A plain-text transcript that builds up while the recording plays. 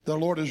The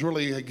Lord has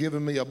really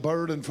given me a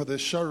burden for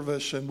this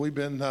service, and we've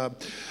been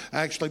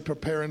actually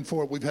preparing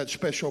for it. We've had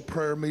special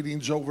prayer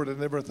meetings over it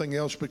and everything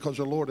else because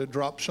the Lord had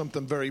dropped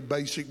something very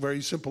basic,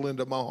 very simple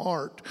into my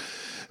heart.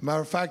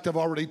 Matter of fact, I've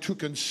already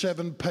taken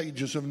 7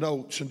 pages of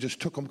notes and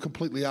just took them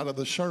completely out of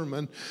the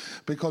sermon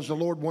because the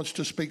Lord wants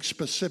to speak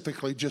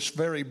specifically, just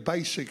very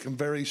basic and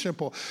very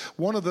simple.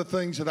 One of the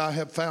things that I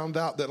have found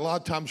out that a lot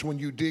of times when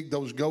you dig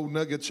those gold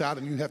nuggets out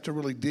and you have to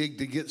really dig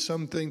to get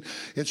something,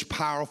 it's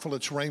powerful,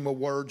 it's rhema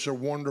words, are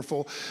wonderful.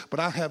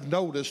 But I have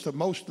noticed that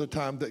most of the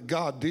time that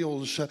God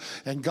deals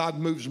and God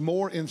moves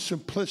more in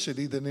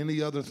simplicity than any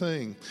other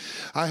thing.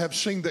 I have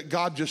seen that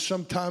God just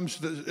sometimes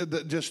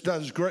just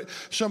does great.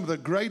 Some of the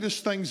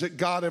greatest things that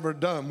God ever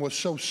done was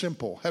so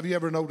simple. Have you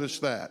ever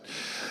noticed that?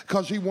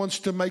 Because he wants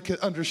to make it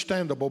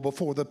understandable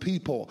before the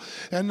people.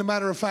 And the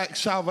matter of fact,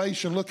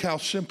 salvation, look how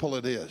simple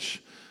it is.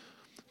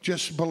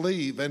 Just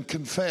believe and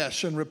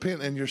confess and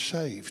repent and you're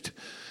saved.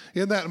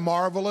 Isn't that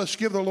marvelous?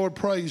 Give the Lord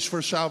praise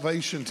for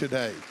salvation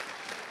today.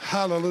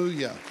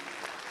 Hallelujah.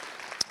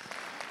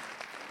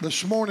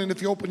 This morning,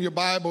 if you open your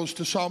Bibles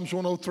to Psalms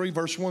 103,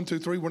 verse 1 through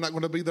 3, we're not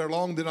going to be there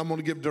long. Then I'm going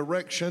to give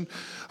direction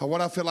on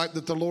what I feel like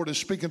that the Lord is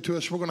speaking to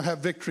us. We're going to have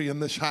victory in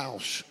this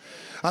house.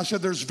 I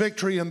said there's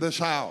victory in this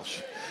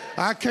house.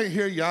 I can't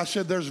hear you. I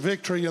said there's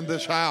victory in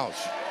this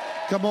house.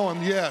 Come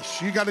on,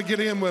 yes, you got to get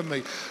in with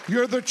me.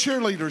 You're the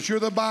cheerleaders, you're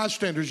the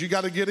bystanders. You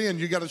got to get in.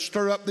 You got to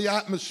stir up the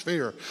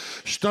atmosphere.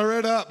 Stir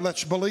it up.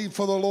 Let's believe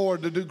for the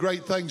Lord to do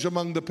great things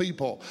among the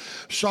people.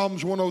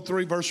 Psalms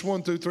 103, verse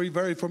 1 through 3,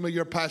 very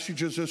familiar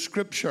passages of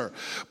Scripture.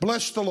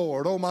 Bless the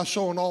Lord, O my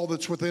soul, and all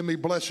that's within me.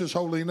 Bless his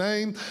holy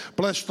name.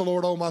 Bless the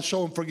Lord, O my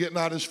soul, and forget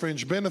not his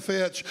fringe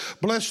benefits.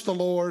 Bless the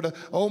Lord,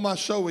 O my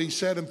soul, he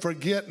said, and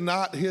forget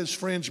not his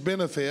fringe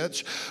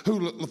benefits,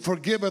 who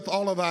forgiveth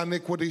all of thy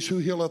iniquities, who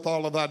healeth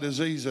all of thy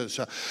diseases.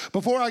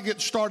 Before I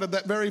get started,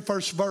 that very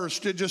first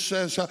verse, it just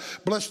says,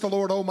 bless the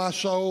Lord, O my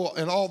soul,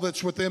 and all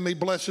that's within me,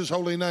 bless his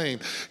holy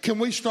name. Can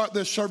we start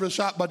this service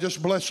out by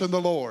just blessing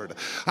the Lord?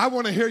 I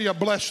want to hear you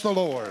bless the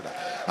Lord.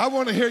 I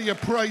want to hear you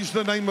praise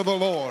the name of the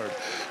Lord.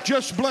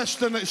 Just bless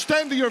the name.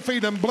 Stand to your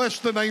feet and bless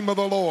the name of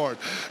the Lord.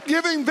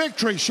 Give him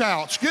victory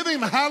shouts. Give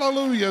him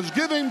hallelujahs.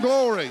 Give him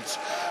glories.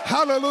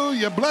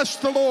 Hallelujah. Bless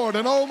the Lord,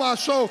 and oh my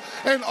soul,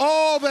 and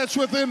all that's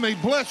within me,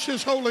 bless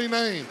his holy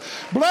name.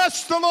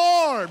 Bless the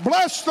Lord.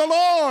 Bless the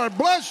Lord.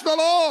 Bless the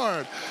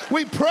Lord.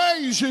 We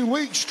praise you.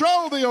 We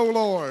extol thee, O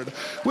Lord.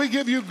 We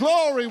give you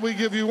glory. We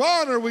give you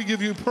honor. We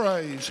give you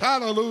praise.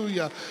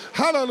 Hallelujah.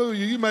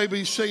 Hallelujah. You may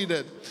be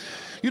seated.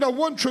 You know,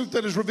 one truth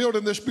that is revealed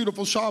in this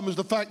beautiful psalm is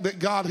the fact that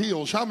God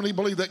heals. How many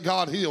believe that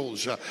God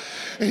heals?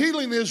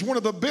 Healing is one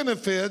of the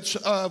benefits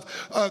of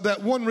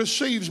that one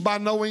receives by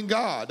knowing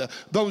God.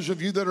 Those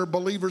of you that are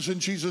believers in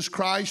Jesus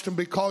Christ, and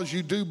because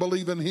you do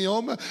believe in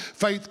him,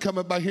 faith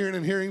cometh by hearing,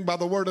 and hearing by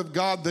the word of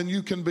God, then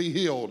you can be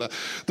healed.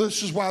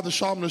 This is why the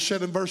psalmist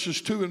said in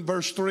verses 2 and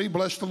verse 3,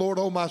 bless the Lord,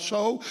 O my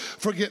soul,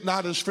 forget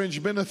not his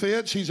fringe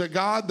benefits. He's a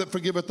God that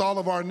forgiveth all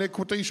of our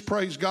iniquities,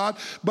 praise God,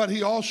 but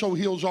he also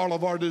heals all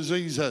of our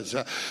diseases.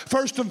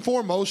 First and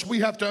foremost,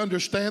 we have to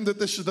understand that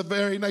this is the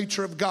very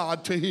nature of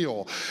God to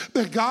heal.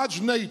 That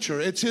God's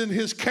nature, it's in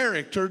his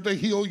character to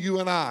heal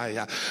you and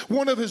I.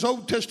 One of his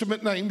Old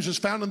Testament names is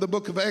found in the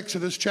book of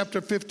Exodus,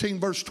 chapter 15,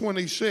 verse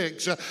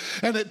 26,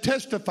 and it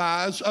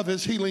testifies of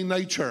his healing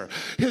nature.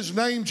 His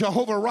name,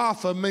 Jehovah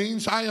Rapha,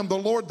 means I am the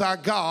Lord thy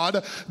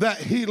God that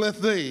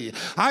healeth thee.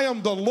 I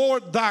am the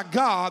Lord thy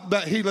God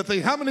that healeth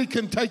thee. How many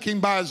can take him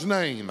by his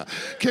name?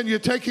 Can you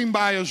take him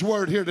by his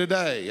word here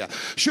today?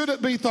 Should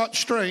it be thought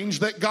strange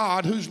that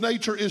God, whose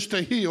nature is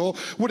to heal,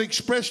 would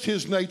express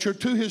his nature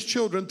to his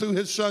children through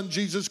his son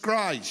Jesus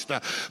Christ?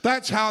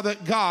 That's how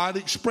that God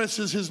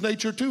expresses his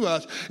nature to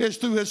us, is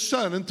through his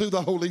son and through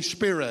the Holy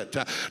Spirit.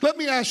 Let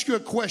me ask you a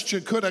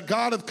question. Could a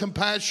God of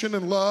compassion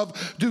and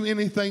love do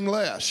anything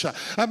less? As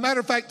a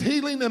matter of fact,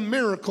 healing and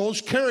miracles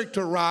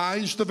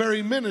characterize the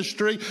very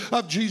ministry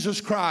of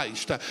Jesus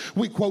Christ.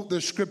 We quote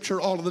this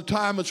scripture all of the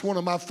time. It's one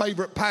of my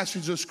favorite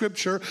passages of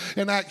scripture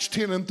in Acts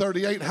 10 and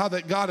 38, how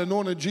that God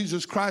anointed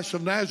Jesus Christ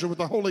of Nazareth with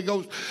the Holy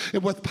Ghost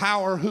and with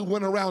power, who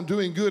went around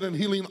doing good and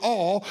healing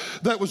all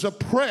that was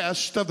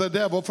oppressed of the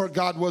devil, for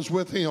God was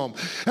with him.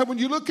 And when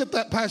you look at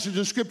that passage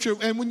of scripture,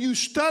 and when you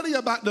study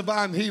about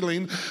divine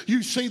healing,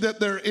 you see that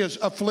there is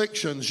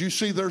afflictions, you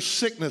see there's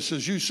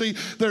sicknesses, you see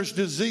there's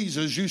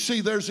diseases, you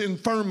see there's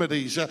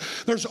infirmities,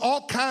 there's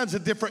all kinds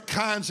of different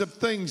kinds of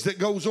things that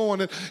goes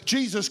on, and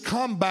Jesus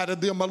combated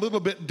them a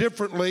little bit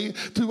differently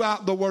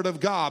throughout the Word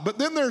of God. But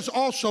then there's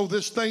also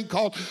this thing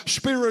called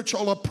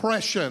spiritual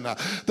oppression.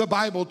 The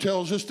Bible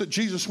tells us that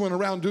Jesus went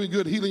around doing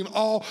good, healing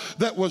all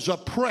that was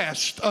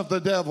oppressed of the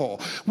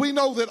devil. We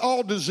know that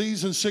all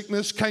disease and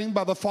sickness came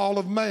by the fall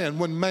of man.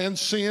 When man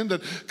sinned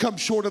and come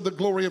short of the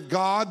glory of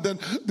God, then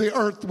the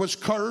earth was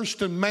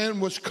cursed, and man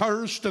was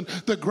cursed, and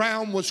the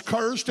ground was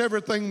cursed,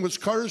 everything was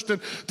cursed,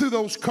 and through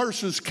those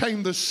curses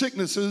came the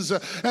sicknesses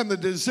and the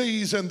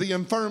disease and the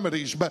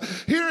infirmities. But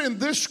here in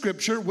this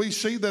scripture, we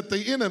see that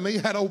the enemy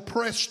had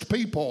oppressed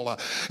people.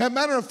 As a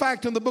matter of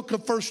fact, in the book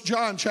of 1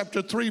 John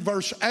chapter 3,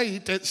 verse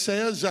 8, it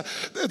says,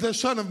 says the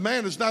Son of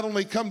Man has not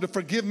only come to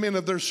forgive men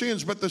of their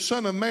sins, but the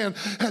Son of Man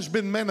has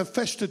been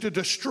manifested to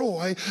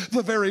destroy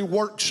the very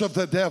works of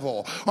the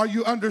devil. Are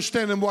you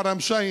understanding what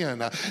I'm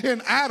saying?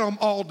 In Adam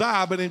all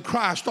die, but in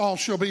Christ all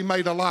shall be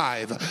made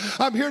alive.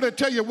 I'm here to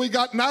tell you, we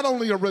got not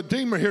only a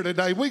Redeemer here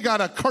today, we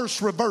got a curse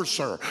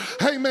reverser.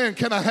 Amen.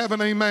 Can I have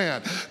an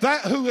amen?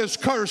 That who is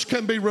cursed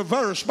can be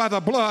reversed by the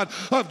blood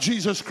of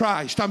Jesus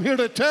Christ. I'm here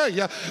to tell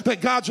you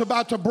that God's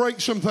about to break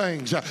some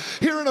things.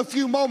 Here in a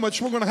few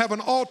moments, we're going to have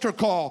an altar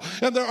call,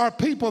 and there are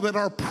people that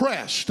are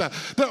pressed.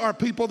 There are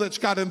people that's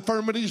got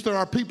infirmities. There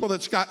are people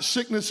that's got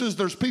sicknesses.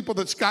 There's people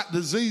that's got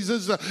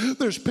diseases.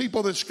 There's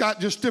people that's got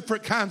just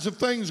different kinds of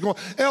things going,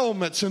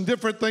 ailments and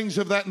different things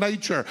of that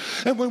nature.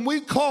 And when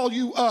we call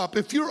you up,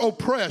 if you're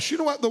oppressed, you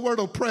know what the word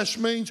oppressed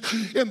means?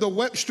 In the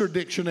Webster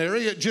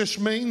Dictionary, it just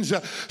means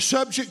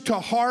subject to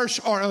harsh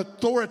or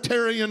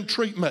authoritarian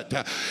treatment.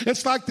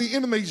 It's like the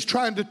enemy's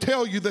trying to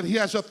tell you that he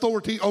has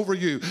authority over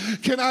you.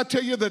 Can I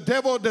tell you, the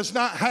devil does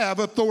not have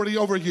authority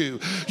over you.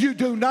 You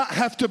do not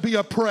have to be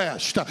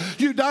oppressed.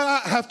 You do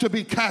not have to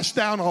be cast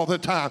down all the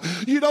time.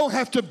 You don't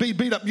have to be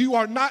beat up. You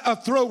are not a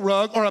throw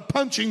rug or a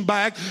punching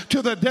bag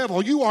to the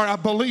devil. You are a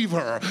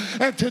believer.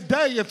 And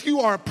today, if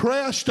you are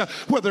oppressed,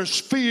 where there's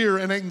fear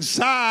and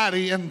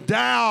anxiety and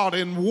doubt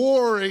and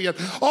worry and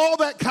all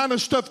that kind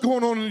of stuff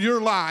going on in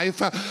your life,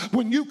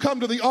 when you come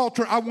to the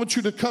altar, I want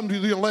you to come to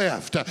the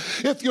left.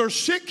 If you're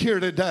sick here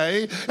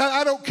today, and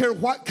I don't care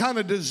what kind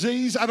of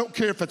disease, I don't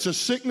care if it's a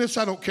sickness,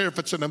 I don't care if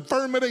it's an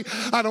infirmity,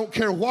 I don't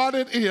care what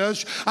it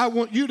is, I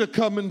want you to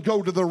come and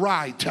go to the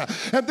right.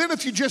 And then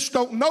if you just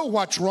don't know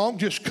what's wrong,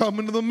 just come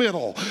into the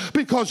middle,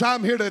 because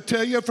I'm here to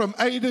tell you from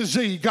A to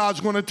Z,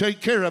 God's going to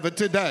take care of it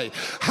today.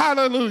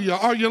 Hallelujah.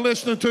 Are you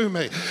listening to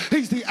me?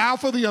 He's the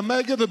Alpha, the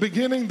Omega, the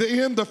beginning, the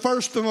end, the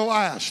first and the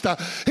last.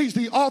 He's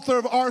the author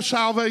of our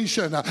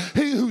salvation.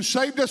 He who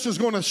saved us is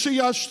going to see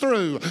us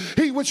through.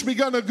 He which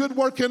begun a good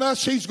work in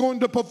us, he's going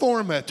to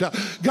perform it.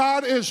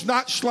 God is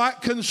not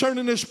slack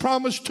concerning his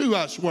promise to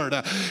us.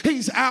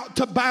 He's out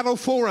to battle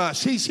for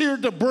us. He's here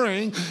to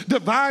bring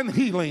divine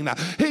healing.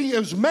 He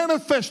is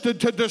manifested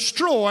to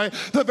destroy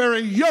the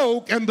very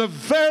yoke and the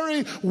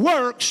very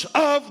works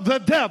of the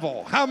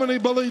devil. How many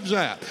believes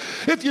that?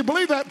 If you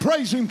believe that,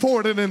 praise him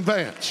for it in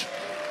advance.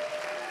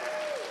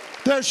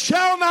 There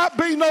shall not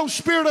be no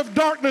spirit of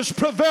darkness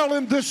prevail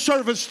in this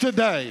service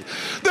today.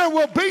 There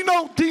will be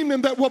no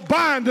demon that will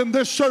bind in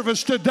this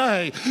service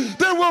today.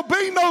 There will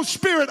be no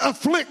spirit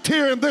afflict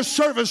here in this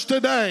service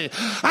today.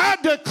 I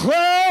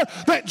declare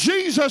that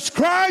Jesus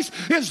Christ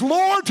is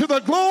Lord to the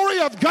glory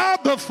of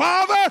God the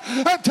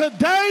Father. And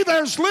today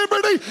there's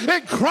liberty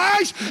in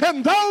Christ,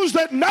 and those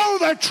that know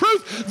the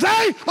truth,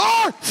 they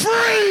are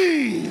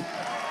free.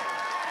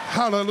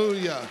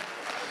 Hallelujah.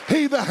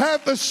 He that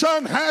hath the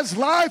Son has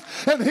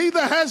life, and he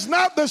that has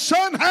not the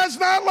Son has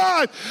not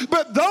life.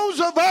 But those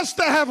of us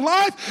that have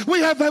life, we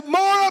have it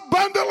more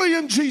abundantly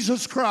in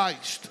Jesus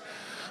Christ.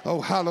 Oh,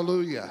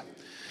 hallelujah.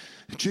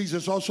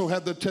 Jesus also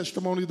had the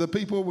testimony of the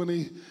people when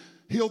he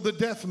healed the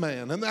deaf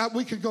man. And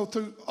we could go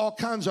through all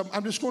kinds of them.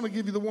 I'm just going to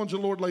give you the ones the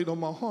Lord laid on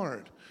my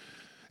heart.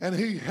 And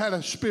he had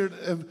a spirit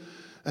of...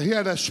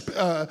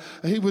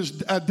 He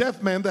was a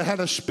deaf man that had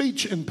a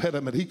speech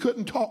impediment. He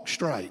couldn't talk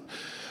straight.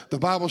 The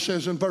Bible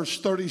says in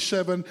verse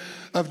 37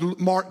 of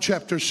Mark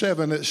chapter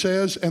 7, it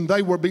says, and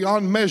they were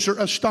beyond measure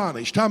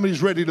astonished. How many's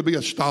ready to be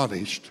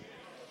astonished?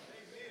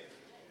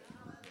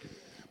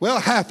 Well,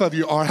 half of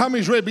you are. How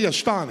many's ready to be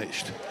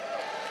astonished?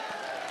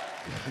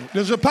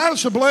 Does the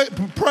Palace of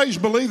Praise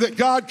believe that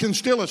God can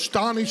still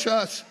astonish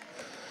us?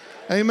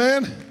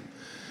 Amen?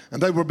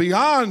 And they were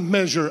beyond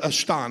measure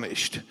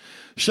astonished,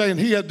 saying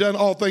he had done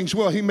all things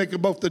well. He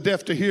maketh both the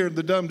deaf to hear and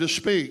the dumb to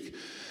speak.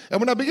 And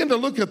when I began to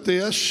look at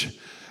this,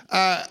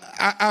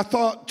 I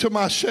thought to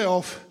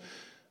myself,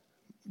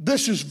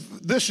 this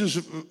is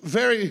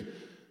very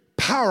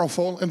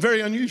powerful and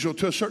very unusual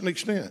to a certain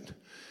extent.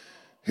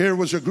 Here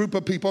was a group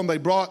of people, and they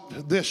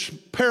brought this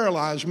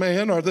paralyzed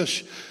man, or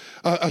this,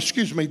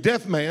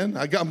 deaf man.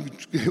 I'm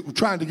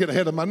trying to get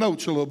ahead of my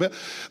notes a little bit.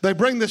 They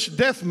bring this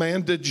deaf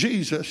man to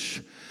Jesus,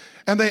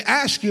 and they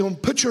ask him,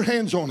 put your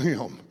hands on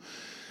him.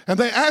 And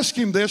they ask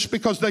him this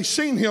because they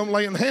seen him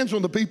laying hands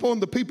on the people, and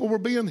the people were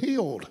being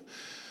healed.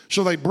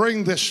 So they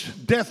bring this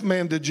deaf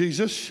man to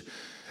Jesus,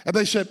 and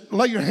they said,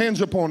 lay your hands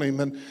upon him.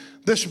 And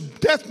this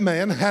deaf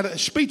man had a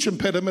speech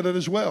impediment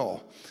as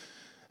well.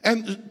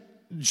 And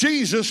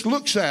Jesus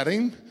looks at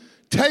him,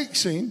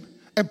 takes him,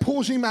 and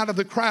pulls him out of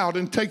the crowd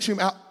and takes him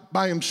out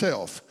by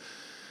himself.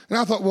 And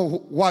I thought,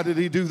 well, why did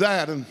he do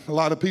that? And a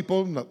lot of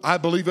people, I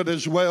believe it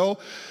as well.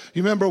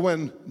 You remember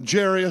when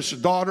Jairus'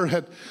 daughter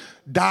had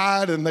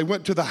died, and they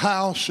went to the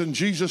house, and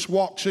Jesus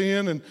walks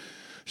in and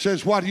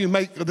says, why do you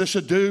make this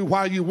ado?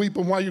 Why are you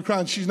weeping? Why are you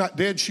crying? She's not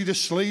dead. She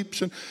just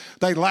sleeps. And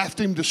they laughed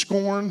him to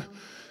scorn.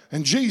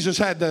 And Jesus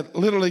had to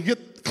literally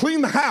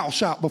clean the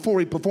house out before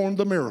he performed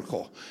the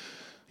miracle.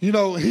 You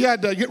know, he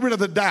had to get rid of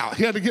the doubt.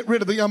 He had to get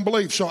rid of the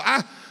unbelief. So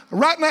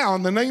right now,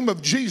 in the name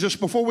of Jesus,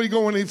 before we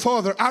go any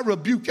further, I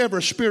rebuke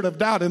every spirit of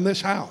doubt in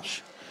this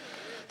house.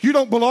 You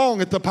don't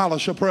belong at the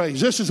palace of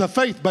praise. This is a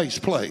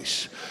faith-based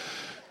place.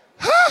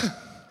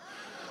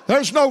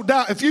 There's no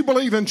doubt. If you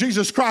believe in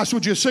Jesus Christ,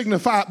 would you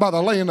signify it by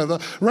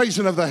the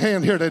raising of the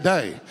hand here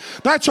today?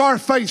 That's our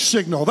faith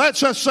signal.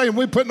 That's us saying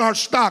we're putting our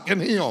stock in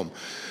Him.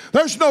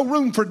 There's no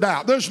room for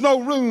doubt. There's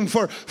no room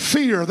for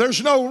fear.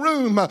 There's no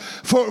room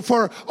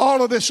for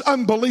all of this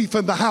unbelief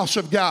in the house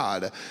of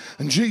God.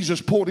 And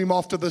Jesus pulled him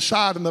off to the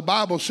side, and the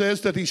Bible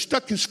says that he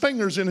stuck his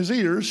fingers in his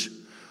ears.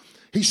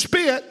 He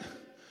spit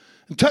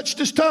and touched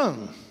his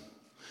tongue.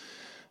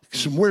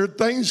 Some weird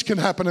things can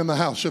happen in the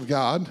house of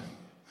God.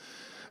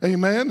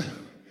 Amen.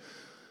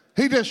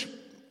 He just,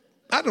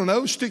 I don't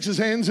know, sticks his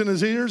hands in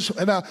his ears.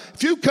 And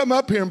if you come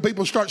up here and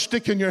people start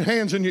sticking your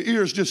hands in your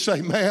ears, just say,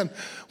 man,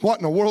 what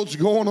in the world's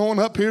going on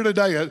up here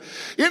today?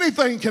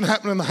 Anything can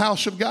happen in the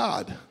house of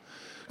God.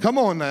 Come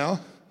on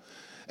now.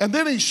 And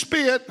then he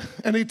spit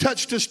and he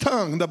touched his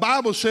tongue. The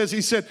Bible says,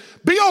 he said,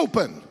 be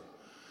open.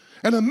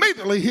 And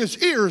immediately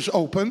his ears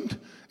opened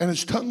and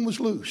his tongue was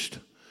loosed.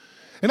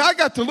 And I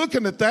got to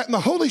looking at that, and the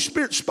Holy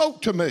Spirit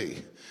spoke to me.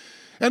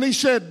 And he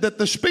said that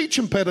the speech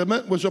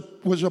impediment was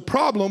a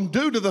problem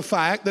due to the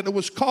fact that it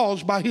was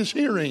caused by his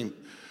hearing.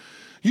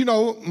 You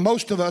know,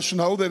 most of us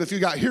know that if you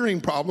got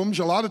hearing problems,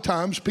 a lot of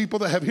times people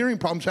that have hearing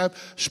problems have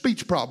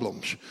speech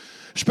problems.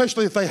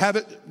 Especially if they have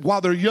it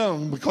while they're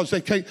young, because they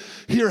can't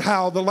hear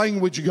how the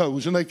language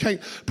goes and they can't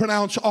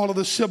pronounce all of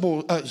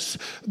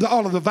the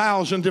all of the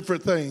vowels and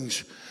different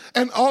things.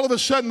 And all of a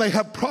sudden they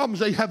have problems.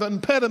 They have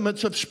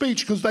impediments of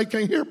speech because they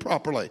can't hear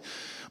properly.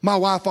 My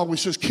wife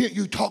always says, can't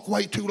you talk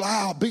way too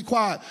loud? Be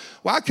quiet.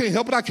 Well, I can't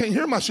help it. I can't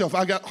hear myself.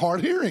 I got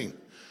hard hearing.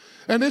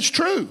 And it's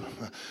true.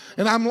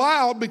 And I'm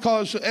loud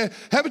because,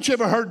 haven't you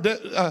ever heard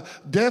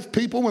deaf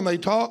people when they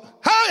talk?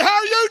 Hey, how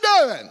are you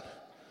doing?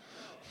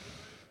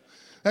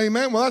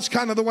 Amen. Well, that's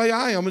kind of the way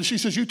I am. And she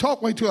says, you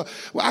talk way too loud.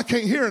 Well, I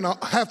can't hear. And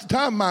half the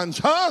time mine's,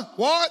 huh?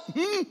 What?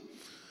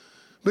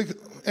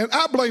 And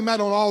I blame that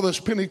on all this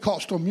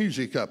Pentecostal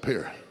music up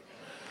here.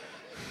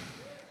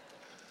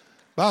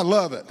 But I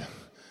love it.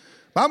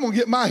 I'm going to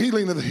get my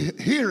healing of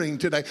hearing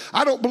today.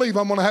 I don't believe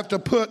I'm going to have to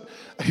put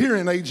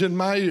hearing aids in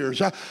my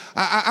ears.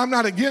 I'm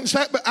not against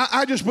that, but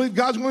I just believe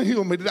God's going to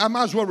heal me. I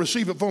might as well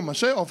receive it for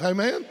myself.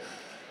 Amen.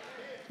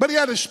 But he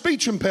had a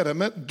speech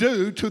impediment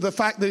due to the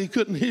fact that he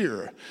couldn't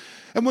hear.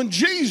 And when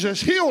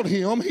Jesus healed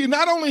him, he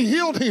not only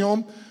healed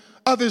him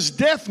of his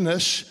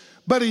deafness,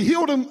 but he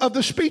healed him of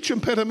the speech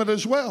impediment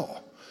as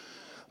well.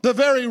 The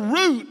very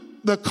root,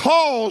 the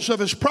cause of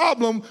his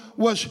problem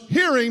was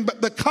hearing,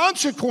 but the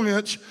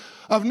consequence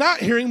of not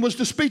hearing was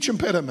the speech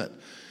impediment.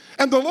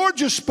 And the Lord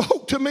just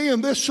spoke to me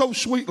in this so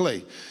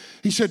sweetly.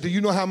 He said, do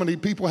you know how many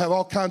people have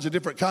all kinds of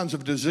different kinds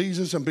of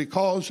diseases, and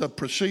because of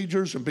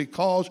procedures and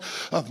because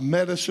of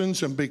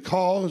medicines and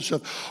because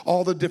of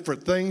all the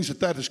different things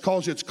that has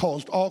caused, it's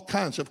caused all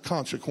kinds of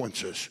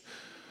consequences.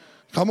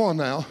 Come on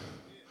now.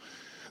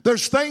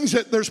 There's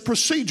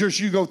procedures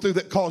you go through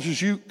that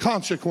causes you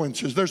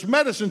consequences. There's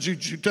medicines you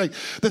take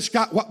that's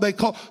got what they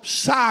call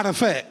side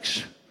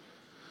effects.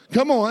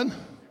 Come on.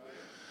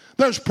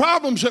 There's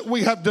problems that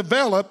we have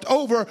developed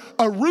over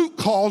a root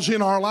cause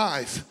in our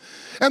life.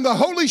 And the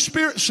Holy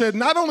Spirit said,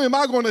 not only am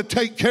I going to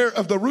take care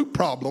of the root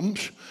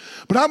problems,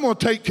 but I'm going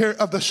to take care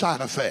of the side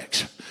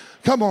effects.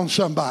 Come on,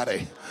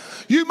 somebody.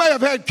 You may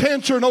have had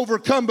cancer and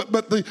overcome,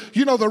 but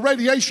the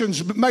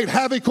radiation's made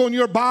havoc on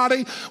your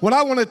body. Well,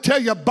 I want to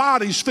tell you,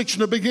 body's fixing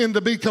to begin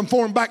to be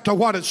conformed back to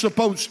what it's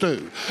supposed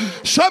to.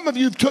 Some of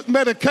you took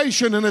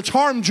medication and it's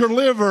harmed your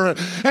liver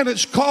and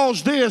it's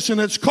caused this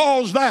and it's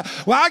caused that.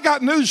 Well, I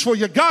got news for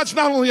you. God's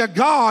not only a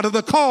God of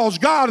the cause,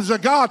 God is a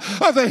God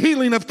of the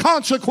healing of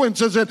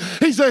consequences, and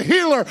He's a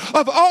healer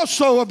of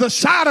also of the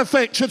side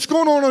effects that's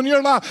going on in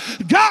your life.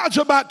 God's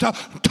about to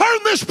turn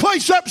this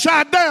place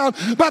upside down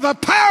by the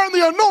power and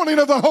the anointing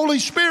of the Holy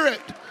Spirit.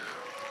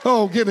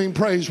 Oh, give Him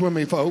praise with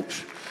me,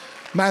 folks.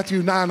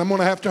 Matthew 9, I'm going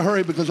to have to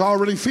hurry because I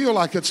already feel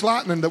like it's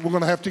lightning that we're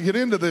going to have to get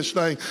into this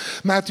thing.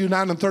 Matthew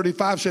 9 and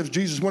 35 says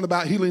Jesus went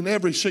about healing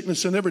every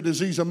sickness and every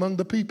disease among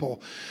the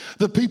people.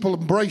 The people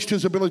embraced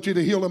His ability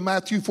to heal in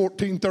Matthew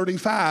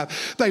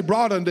 14:35. They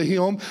brought unto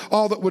Him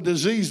all that were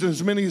diseased, and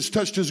as many as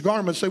touched His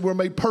garments, they were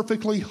made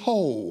perfectly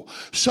whole.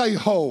 Say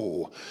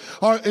whole.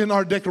 In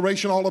our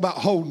declaration, all about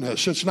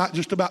wholeness. It's not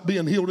just about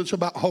being healed, it's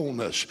about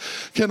wholeness.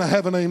 Can I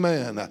have an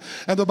amen?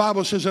 And the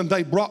Bible says, and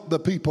they brought the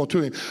people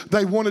to Him.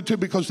 They wanted to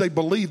because they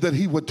believed that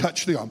He would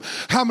touch them.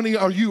 How many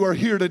of you are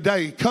here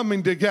today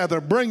coming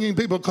together, bringing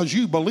people because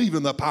you believe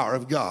in the power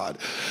of God?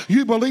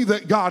 You believe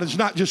that God is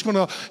not just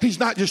He's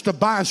not just a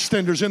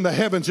bystander in the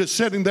heavens that's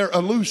sitting there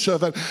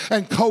elusive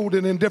and cold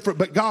and indifferent,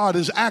 but God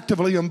is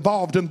actively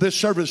involved in this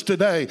service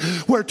today.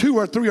 Where two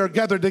or three are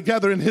gathered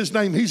together in His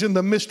name, He's in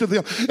the midst of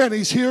them, and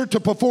He's here to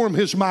perform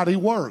His mighty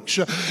works.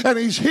 And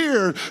He's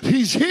here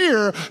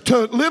to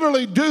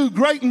literally do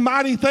great and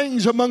mighty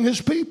things among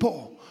His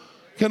people.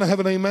 Can I have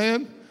an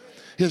amen?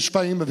 His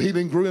fame of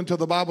healing grew until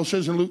the Bible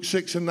says in Luke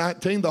 6 and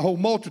 19, the whole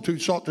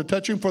multitude sought to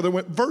touch Him, for there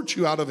went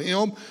virtue out of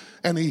Him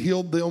and he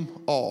healed them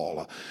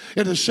all.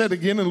 It is said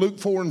again in Luke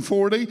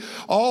 4:40,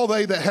 all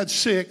they that had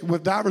sick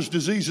with divers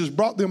diseases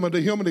brought them unto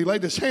him, and he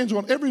laid his hands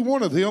on every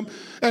one of them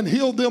and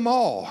healed them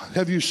all.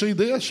 Have you seen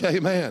this?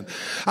 Amen.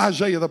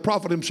 Isaiah the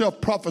prophet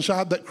himself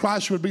prophesied that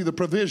Christ would be the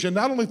provision,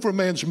 not only for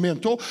man's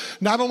mental,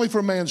 not only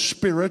for man's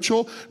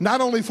spiritual,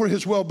 not only for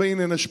his well-being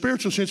in a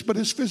spiritual sense, but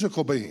his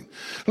physical being.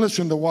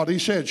 Listen to what he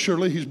said.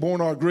 Surely he's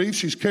borne our griefs,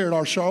 he's carried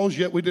our sorrows,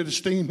 yet we did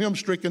esteem him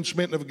stricken,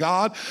 smitten of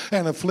God,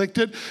 and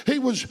afflicted. He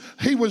was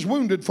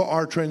wounded for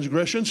our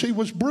transgressions. He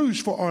was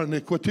bruised for our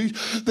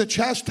iniquities. The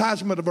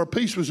chastisement of our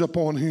peace was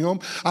upon him.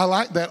 I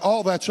like that.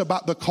 All that's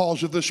about the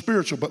cause of the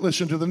spiritual. But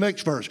listen to the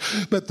next verse.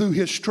 But through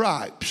his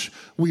stripes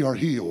we are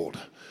healed.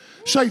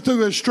 Say, through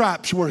his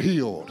stripes we're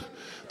healed.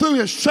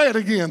 Say it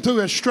again, through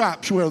his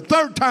stripes we're healed.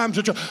 Third time's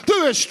a charm.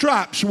 Through his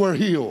stripes we're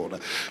healed.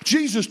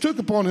 Jesus took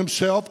upon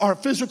himself our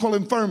physical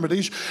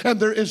infirmities, and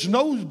there is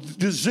no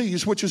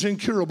disease which is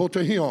incurable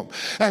to him.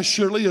 As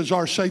surely as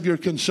our Savior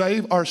can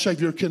save, our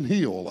Savior can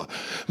heal.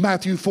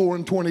 Matthew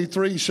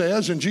 4:23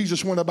 says, and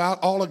Jesus went about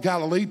all of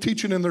Galilee,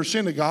 teaching in their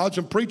synagogues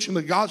and preaching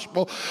the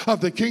gospel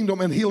of the kingdom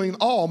and healing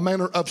all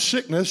manner of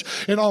sickness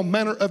and all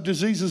manner of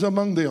diseases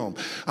among them.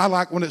 I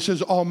like when it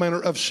says all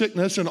manner of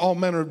sickness and all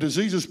manner of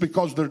diseases,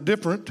 because they're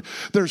different.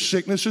 There's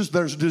sicknesses,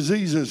 there's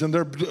diseases, and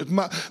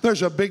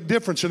there's a big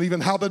difference in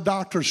even how the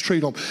doctors treat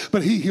them.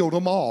 But he healed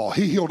them all.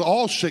 He healed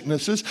all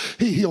sicknesses.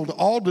 He healed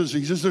all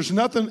diseases. There's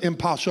nothing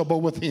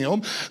impossible with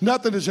him.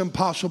 Nothing is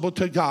impossible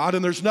to God,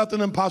 and there's nothing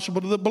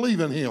impossible to that believe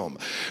in him.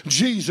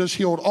 Jesus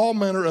healed all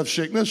manner of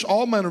sickness,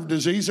 all manner of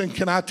disease, and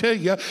can I tell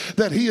you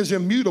that he is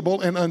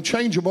immutable and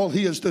unchangeable.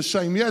 He is the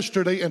same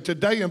yesterday and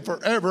today and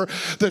forever.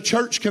 The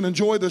church can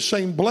enjoy the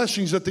same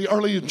blessings that the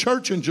early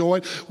church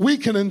enjoyed. We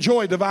can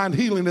enjoy divine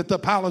healing at the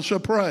palace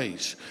of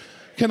praise.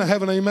 Can I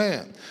have an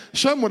amen?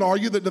 Some would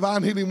argue that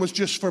divine healing was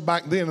just for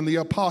back then in the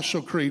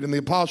apostle creed and the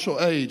apostle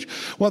age.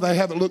 Well, they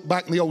haven't looked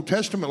back in the Old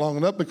Testament long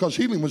enough, because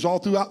healing was all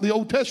throughout the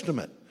Old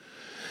Testament.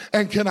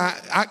 And can I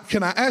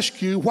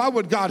ask you, why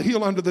would God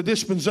heal under the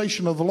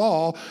dispensation of the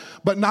law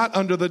but not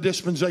under the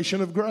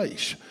dispensation of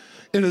grace?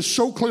 It is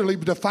so clearly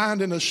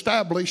defined and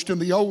established in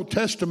the Old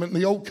Testament, in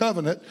the Old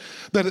Covenant,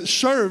 that it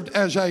served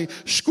as a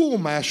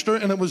schoolmaster,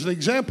 and it was an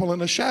example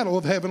and a shadow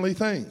of heavenly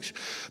things.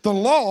 The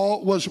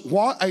law was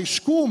what? A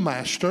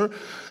schoolmaster,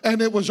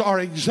 and it was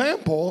our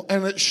example,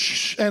 and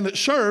it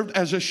served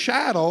as a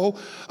shadow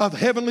of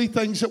heavenly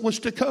things that was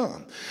to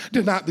come.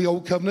 Did not the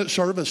Old Covenant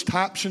serve as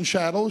types and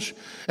shadows?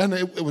 And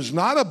it was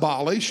not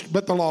abolished,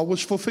 but the law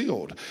was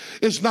fulfilled.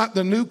 Is not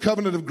the new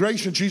covenant of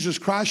grace in Jesus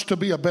Christ to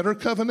be a better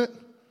covenant?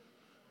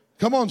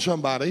 Come on,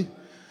 somebody.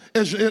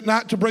 Is it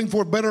not to bring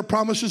forth better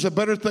promises of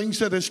better things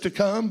that is to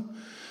come?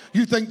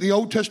 You think the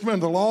Old Testament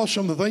and the law,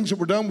 some of the things that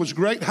were done was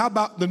great. How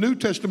about the New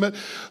Testament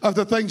of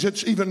the things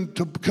that's even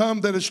to come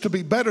that is to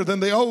be better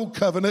than the Old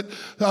Covenant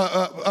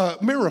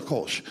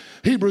miracles?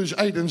 Hebrews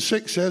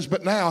 8:6 says,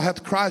 but now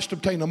hath Christ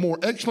obtained a more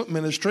excellent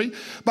ministry,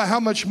 by how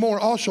much more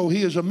also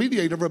he is a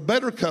mediator of a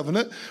better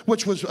covenant,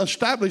 which was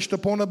established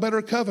upon a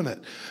better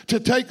covenant. To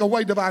take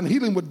away divine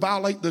healing would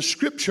violate the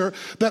scripture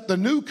that the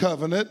new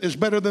covenant is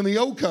better than the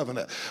old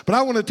covenant. But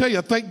I want to tell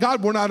you, thank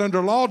God we're not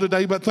under law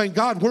today, but thank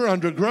God we're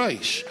under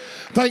grace.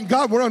 Thank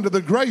God we're under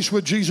the grace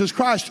with Jesus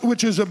Christ,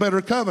 which is a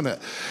better covenant.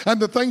 And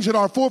the things that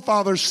our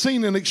forefathers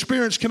seen and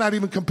experienced cannot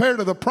even compare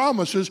to the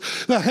promises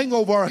that hang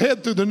over our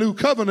head through the new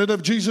covenant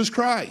of Jesus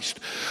Christ.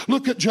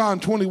 Look at John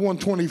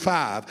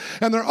 21:25.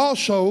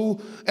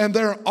 And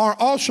there are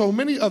also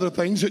many other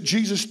things that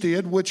Jesus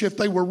did, which if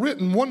they were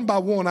written one by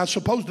one, I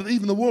suppose that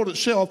even the world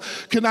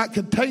itself cannot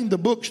contain the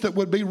books that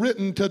would be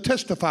written to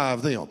testify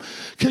of them.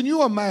 Can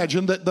you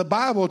imagine that the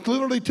Bible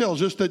literally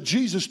tells us that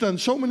Jesus done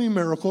so many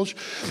miracles,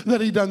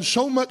 that he done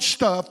so much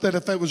stuff, that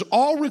if it was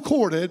all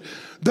recorded,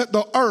 that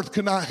the earth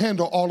could not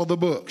handle all of the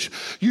books.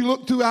 You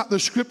look throughout the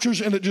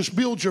scriptures and it just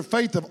builds your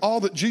faith of all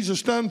that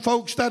Jesus done.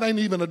 Folks, that ain't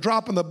even a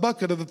drop in the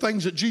bucket of the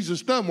things that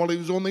Jesus done while he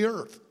was on the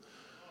earth.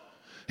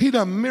 He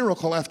done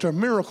miracle after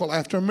miracle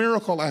after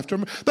miracle after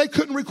miracle. They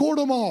couldn't record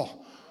them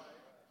all.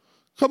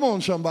 Come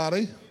on,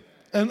 somebody.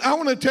 And I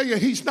want to tell you,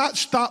 he's not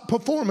stopped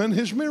performing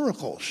his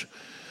miracles.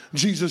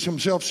 Jesus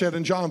himself said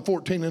in John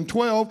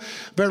 14:12,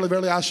 verily,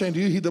 verily, I say unto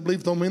you, he that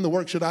believeth on me, in the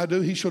works that I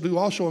do, he shall do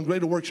also, and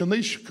greater works than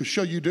these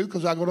shall you do,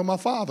 because I go to my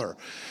Father.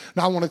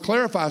 Now, I want to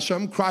clarify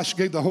something. Christ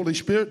gave the Holy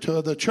Spirit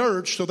to the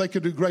church so they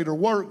could do greater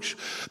works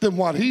than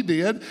what he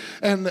did,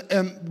 and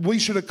we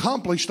should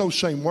accomplish those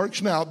same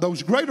works. Now,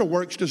 those greater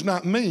works does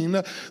not mean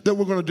that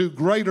we're going to do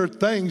greater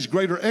things,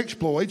 greater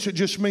exploits. It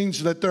just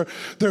means that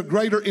they're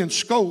greater in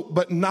scope,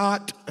 but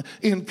not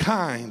in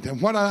kind.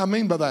 And what do I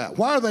mean by that?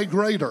 Why are they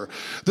greater?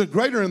 They're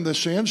greater in in the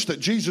sense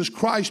that Jesus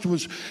Christ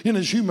was in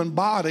his human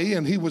body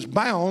and he was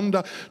bound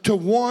to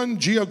one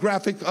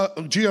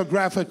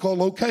geographical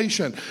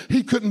location.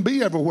 He couldn't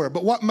be everywhere.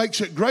 But what makes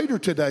it greater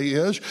today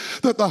is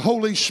that the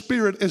Holy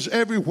Spirit is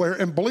everywhere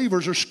and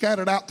believers are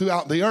scattered out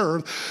throughout the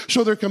earth.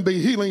 So there can be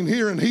healing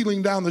here and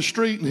healing down the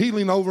street and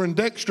healing over in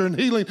Dexter and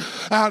healing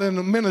out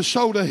in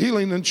Minnesota,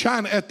 healing in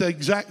China at the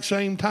exact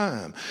same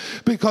time.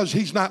 Because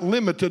he's not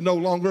limited no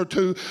longer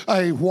to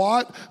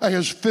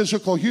his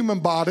physical human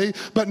body,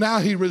 but now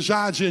he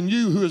resides in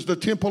you, who is the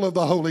temple of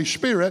the Holy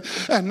Spirit.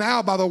 And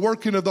now by the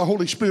working of the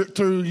Holy Spirit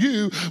through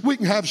you, we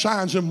can have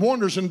signs and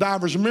wonders and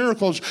divers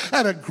miracles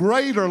at a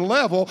greater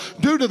level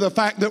due to the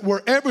fact that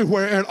we're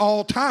everywhere at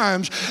all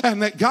times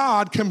and that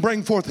God can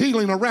bring forth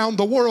healing around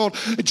the world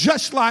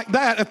just like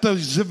that at the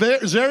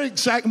very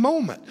exact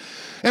moment.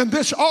 And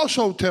this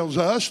also tells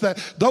us that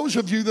those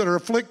of you that are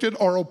afflicted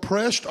or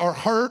oppressed or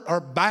hurt or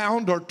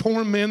bound or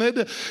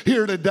tormented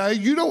here today,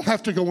 you don't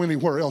have to go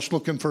anywhere else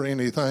looking for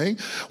anything.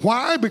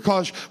 Why?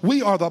 Because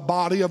we are the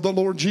body of the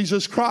Lord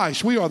Jesus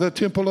Christ. We are the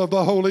temple of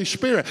the Holy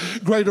Spirit.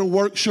 Greater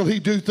work shall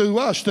he do through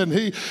us than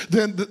the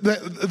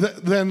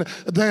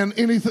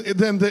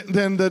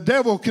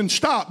devil can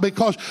stop,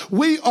 because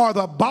we are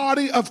the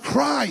body of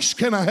Christ.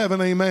 Can I have an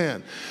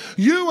amen?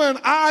 You and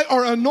I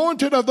are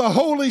anointed of the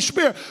Holy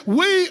Spirit.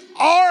 We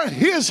are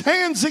his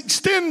hands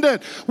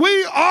extended.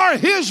 We are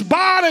his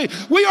body.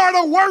 We are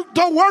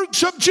the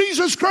works of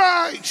Jesus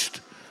Christ.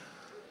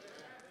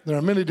 There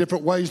are many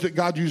different ways that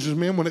God uses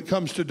men when it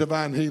comes to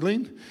divine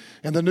healing.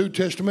 In the New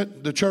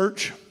Testament, the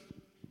church,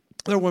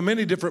 there were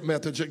many different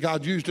methods that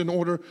God used in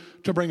order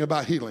to bring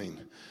about healing.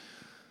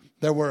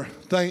 There were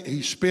things,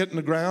 he spit in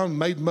the ground,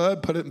 made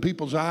mud, put it in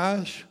people's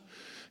eyes.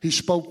 He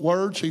spoke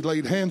words. He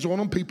laid hands on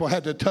them. People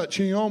had to touch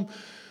him.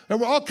 There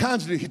were all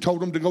kinds of, he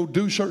told them to go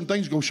do certain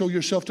things, go show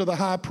yourself to the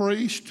high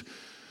priest.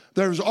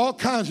 There's all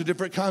kinds of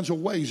different kinds of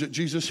ways that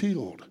Jesus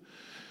healed.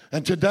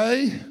 And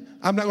today,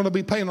 I'm not going to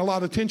be paying a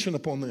lot of attention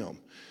upon them.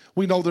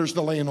 We know there's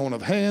the laying on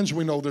of hands.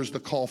 We know there's the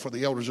call for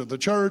the elders of the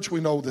church.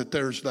 We know that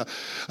there's the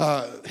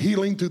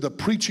healing through the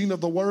preaching of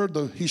the word.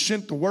 He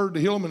sent the word to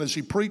heal them, and as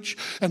he preached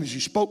and as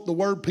he spoke the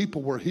word,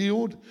 people were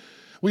healed.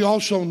 We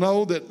also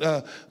know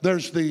that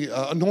there's the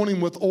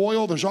anointing with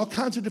oil. There's all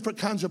kinds of different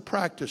kinds of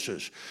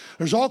practices.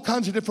 There's all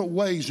kinds of different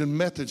ways and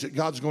methods that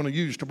God's going to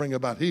use to bring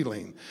about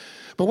healing.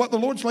 But what the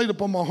Lord's laid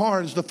upon my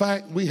heart is the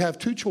fact we have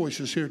two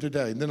choices here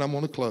today, and then I'm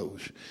going to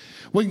close.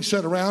 We can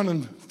sit around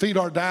and feed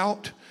our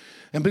doubt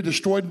and be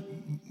destroyed,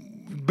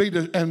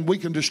 and we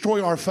can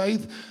destroy our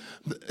faith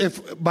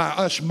by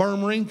us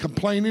murmuring,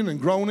 complaining, and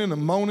groaning,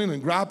 and moaning,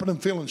 and griping,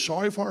 and feeling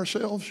sorry for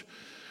ourselves.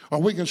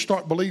 Or we can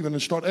start believing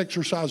and start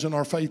exercising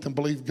our faith and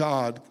believe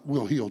God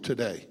will heal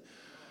today.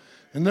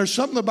 And there's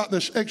something about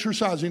this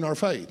exercising our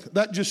faith.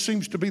 That just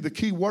seems to be the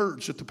key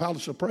words at the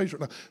Palace of Praise right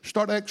now.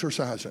 Start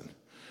exercising.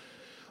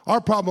 Our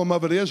problem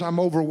of it is I'm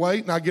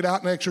overweight and I get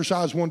out and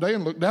exercise one day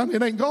and look down,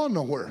 it ain't gone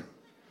nowhere.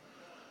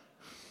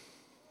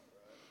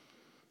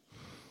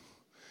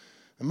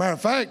 As a matter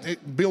of fact,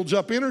 it builds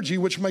up energy,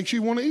 which makes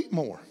you want to eat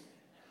more.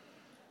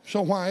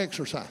 So why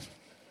exercise?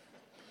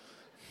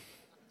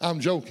 I'm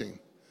joking.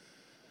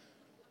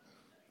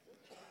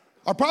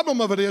 Our problem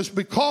of it is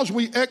because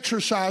we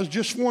exercise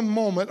just one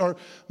moment, or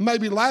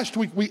maybe last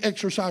week we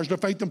exercised our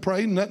faith and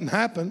prayed and nothing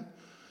happened.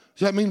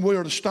 Does that mean we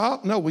are to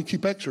stop? No, we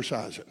keep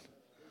exercising.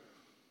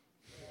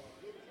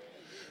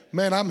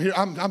 Man, I'm here.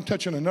 I'm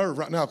touching a nerve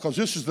right now because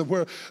this is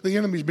where the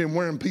enemy's been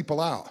wearing people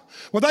out.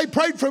 Well, they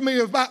prayed for me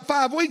about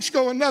 5 weeks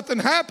ago and nothing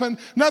happened.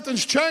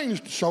 Nothing's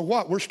changed. So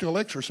what? We're still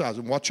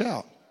exercising. Watch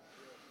out.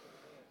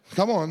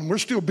 Come on. We're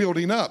still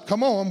building up.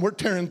 Come on. We're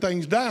tearing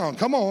things down.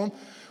 Come on.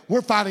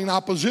 We're fighting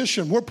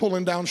opposition. We're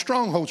pulling down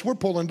strongholds. We're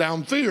pulling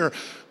down fear.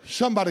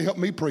 Somebody help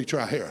me preach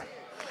right here.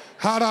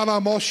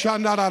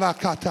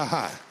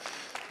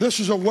 This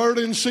is a word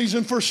in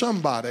season for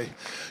somebody.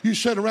 You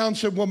sat around and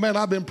said, well, man,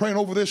 I've been praying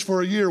over this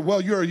for a year. Well,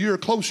 you're a year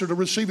closer to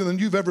receiving than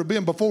you've ever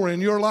been before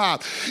in your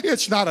life.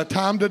 It's not a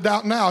time to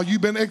doubt now.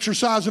 You've been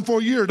exercising for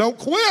a year. Don't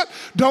quit.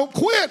 Don't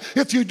quit.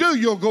 If you do,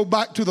 you'll go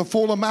back to the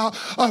full amount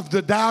of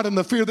the doubt and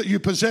the fear that you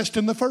possessed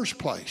in the first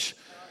place.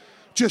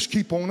 Just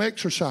keep on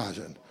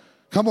exercising.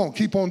 Come on,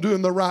 keep on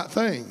doing the right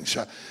things.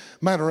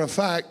 Matter of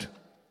fact,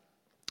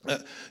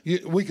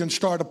 we got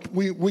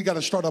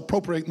to start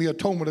appropriating the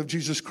atonement of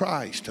Jesus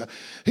Christ.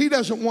 He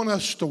doesn't want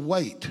us to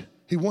wait.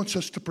 He wants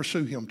us to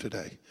pursue him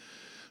today.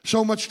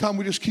 So much time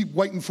we just keep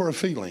waiting for a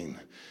feeling,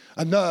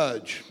 a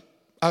nudge,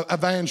 an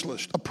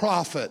evangelist, a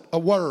prophet, a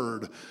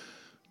word.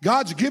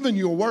 God's given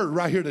you a word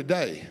right here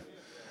today.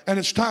 And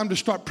it's time to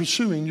start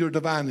pursuing your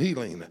divine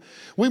healing.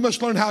 We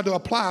must learn how to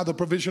apply the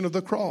provision of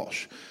the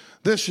cross.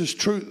 This is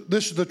true.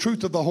 This is the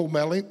truth of the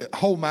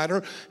whole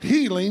matter.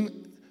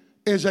 Healing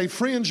is a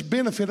fringe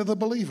benefit of the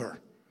believer.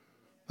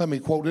 Let me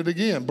quote it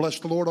again. Bless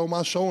the Lord, O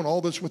my soul, and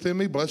all that's within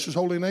me. Bless his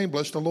holy name.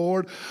 Bless the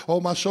Lord, O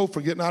my soul,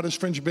 forget not his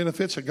fringe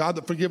benefits, a God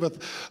that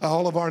forgiveth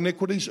all of our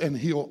iniquities and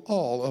heal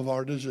all of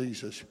our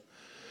diseases.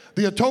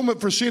 The atonement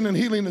for sin and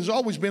healing has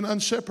always been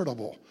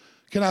inseparable.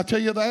 Can I tell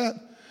you that?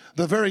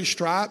 The very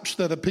stripes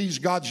that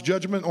appeased God's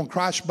judgment on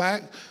Christ's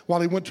back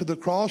while he went to the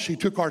cross, he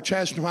took our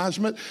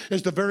chastisement,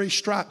 is the very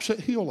stripes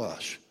that heal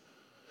us.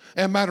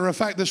 And matter of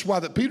fact, this is why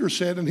that Peter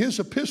said in his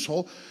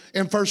epistle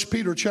in 1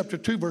 Peter chapter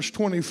 2, verse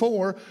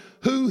 24,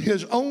 who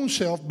his own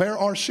self bare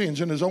our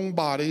sins in his own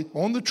body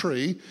on the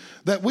tree,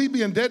 that we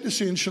being dead to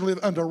sin should live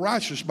unto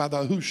righteousness, by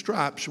the whose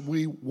stripes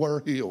we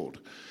were healed.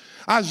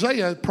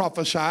 Isaiah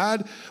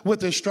prophesied,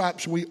 with his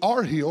stripes we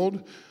are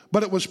healed.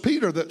 But it was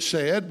Peter that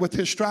said, with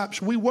his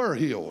stripes we were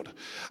healed.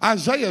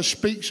 Isaiah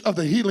speaks of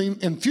the healing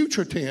in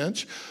future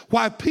tense,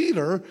 while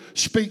Peter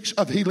speaks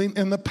of healing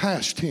in the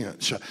past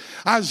tense.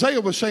 Isaiah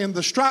was saying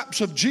the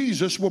stripes of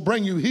Jesus will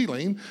bring you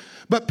healing,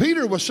 but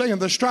Peter was saying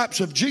the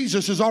stripes of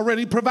Jesus has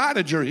already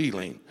provided your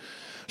healing.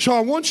 So I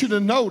want you to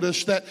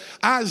notice that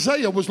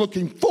Isaiah was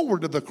looking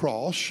forward to the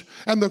cross,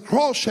 and the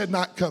cross had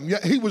not come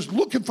yet. He was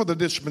looking for the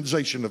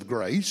dispensation of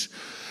grace.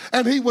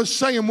 And he was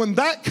saying, when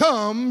that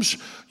comes,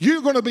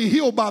 you're going to be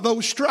healed by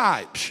those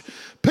stripes.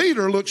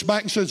 Peter looks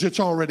back and says, it's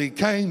already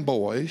came,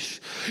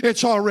 boys.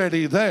 It's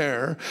already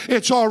there.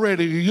 It's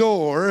already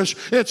yours.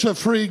 It's a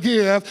free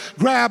gift.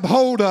 Grab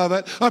hold of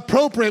it.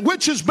 Appropriate.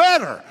 Which is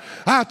better?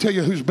 I'll tell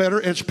you who's better.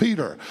 It's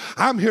Peter.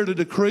 I'm here to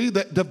decree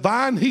that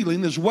divine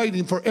healing is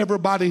waiting for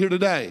everybody here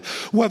today.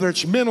 Whether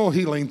it's mental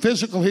healing,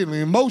 physical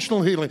healing,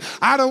 emotional healing,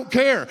 I don't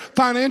care.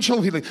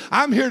 Financial healing.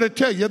 I'm here to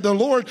tell you the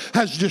Lord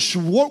has just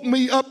woke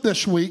me up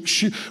this week,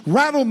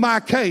 rattled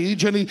my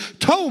cage, and he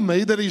told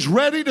me that he's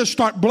ready to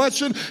start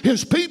blessing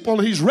his people.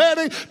 He's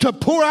ready to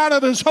pour out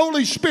of his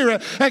Holy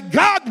Spirit, and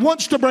God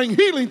wants to bring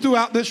healing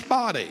throughout this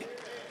body.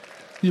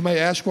 You may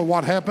ask, well,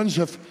 what happens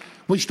if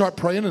we start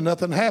praying and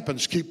nothing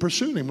happens? Keep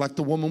pursuing him like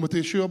the woman with the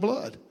issue of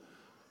blood.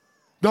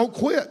 Don't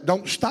quit.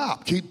 Don't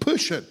stop. Keep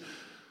pushing.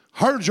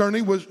 Her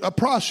journey was a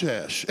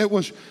process. It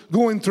was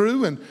going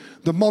through and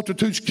the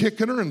multitudes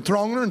kicking her and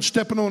throwing her and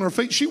stepping on her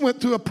feet. She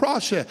went through a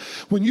process.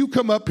 When you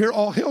come up here,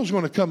 all hell's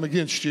going to come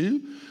against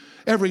you.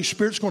 Every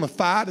spirit's going to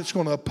fight. It's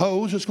going to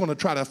oppose. It's going to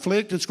try to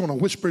afflict. It's going to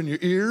whisper in your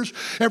ears.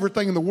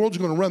 Everything in the world's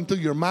going to run through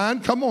your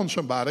mind. Come on,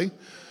 somebody.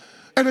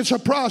 And it's a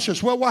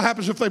process. Well, what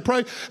happens if they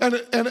pray and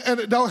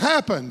it don't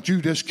happen?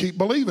 You just keep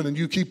believing and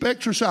you keep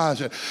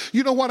exercising.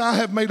 You know what? I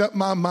have made up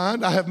my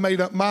mind. I have made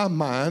up my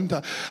mind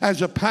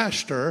as a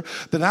pastor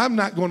that I'm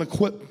not going to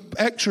quit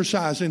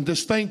exercising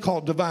this thing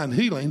called divine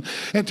healing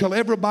until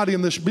everybody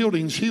in this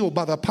building is healed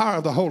by the power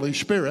of the Holy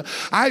Spirit.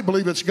 I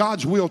believe it's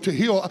God's will to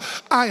heal.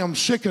 I am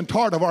sick and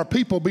tired of our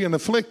people being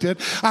afflicted.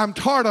 I'm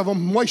tired of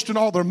them wasting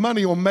all their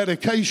money on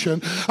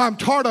medication. I'm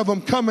tired of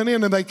them coming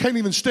in and they can't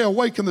even stay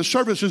awake in the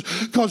services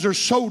because they're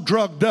so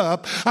drugged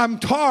up. I'm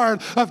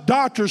tired of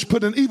doctors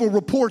putting evil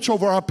reports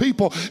over our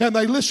people and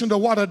they listen to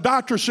what a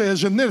doctor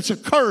says and then it's a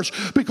curse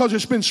because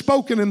it's been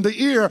spoken in the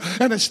ear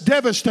and it's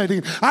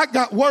devastating. I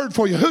got word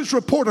for you. Whose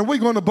report are we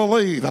going to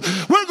believe?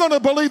 We're going to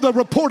believe the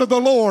report of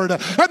the Lord,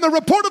 and the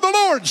report of the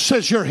Lord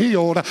says you're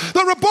healed.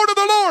 The report of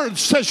the Lord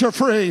says you're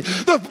free.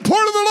 The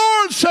report of the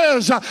Lord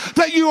says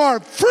that you are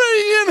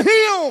free in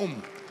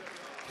him.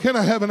 Can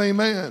I have an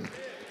amen?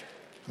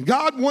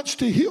 God wants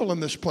to heal in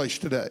this place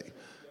today.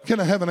 Can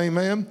I have an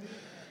amen?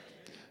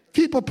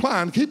 Keep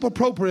applying, keep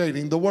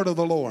appropriating the word of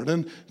the Lord.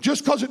 And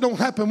just because it don't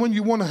happen when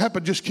you want to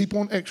happen, just keep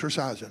on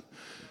exercising.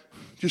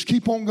 Just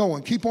keep on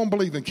going. Keep on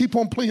believing. Keep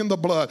on pleading the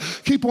blood.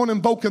 Keep on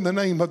invoking the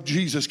name of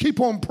Jesus. Keep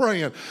on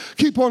praying.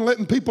 Keep on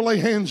letting people lay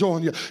hands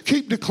on you.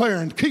 Keep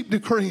declaring. Keep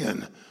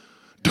decreeing.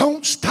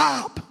 Don't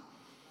stop.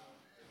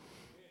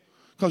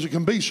 Because it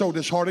can be so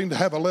disheartening to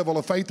have a level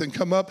of faith and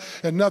come up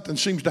and nothing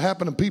seems to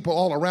happen and people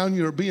all around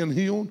you are being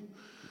healed.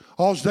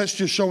 All that's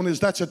just showing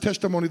is that's a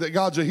testimony that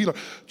God's a healer.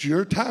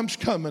 Your time's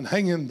coming.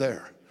 Hang in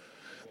there.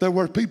 There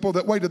were people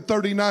that waited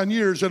 39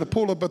 years at a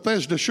pool of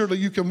Bethesda. Surely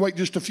you can wait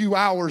just a few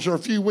hours or a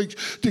few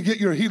weeks to get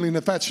your healing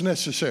if that's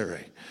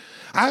necessary.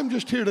 I'm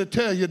just here to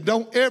tell you,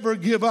 don't ever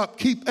give up.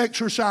 Keep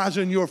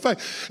exercising your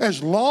faith.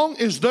 As long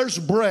as there's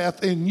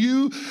breath in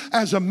you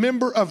as a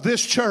member of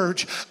this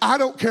church, I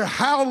don't care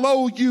how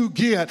low you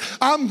get,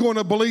 I'm going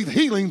to believe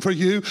healing for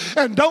you,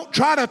 and don't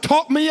try to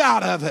talk me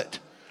out of it.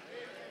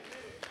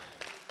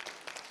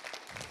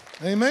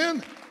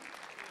 Amen?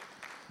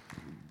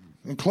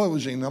 In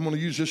closing, I'm going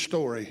to use this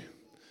story.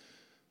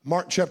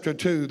 Mark chapter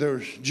 2,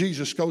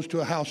 Jesus goes to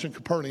a house in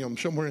Capernaum,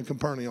 somewhere in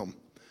Capernaum.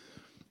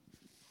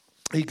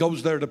 He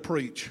goes there to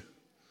preach.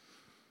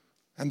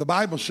 And the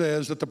Bible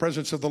says that the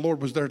presence of the Lord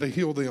was there to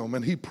heal them.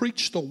 And he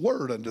preached the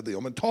word unto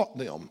them and taught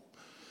them.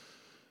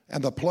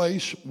 And the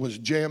place was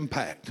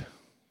jam-packed.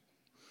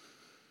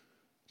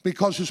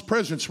 Because his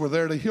presence were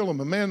there to heal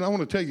them. And man, I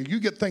want to tell you, you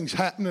get things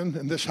happening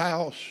in this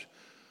house,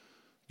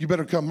 you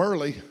better come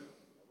early.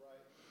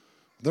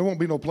 There won't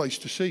be no place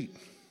to seat.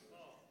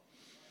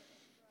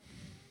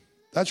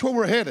 That's where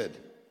we're headed.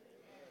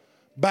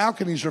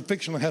 Balconies are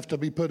fixing to have to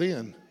be put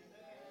in.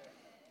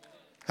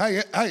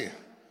 Hey,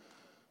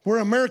 where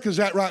America's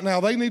at right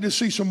now, they need to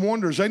see some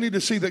wonders. They need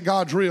to see that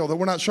God's real, that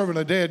we're not serving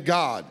a dead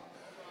God.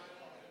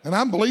 And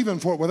I'm believing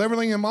for it with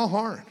everything in my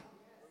heart.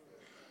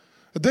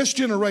 This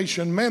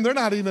generation, man,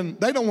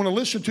 they don't want to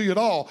listen to you at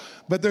all,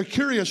 but they're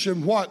curious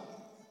in what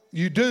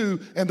You do,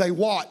 and they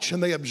watch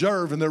and they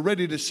observe and they're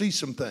ready to see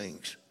some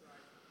things.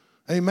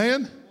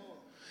 Amen?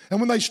 And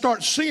when they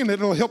start seeing it,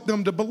 it'll help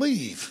them to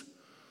believe.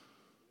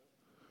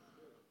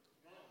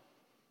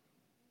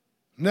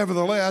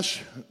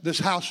 Nevertheless, this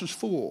house is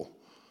full.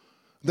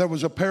 There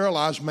was a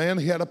paralyzed man.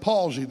 He had a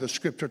palsy, the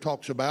scripture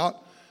talks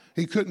about.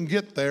 He couldn't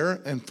get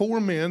there, and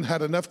 4 men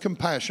had enough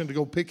compassion to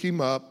go pick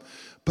him up,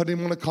 put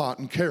him on a cot,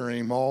 and carry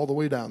him all the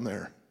way down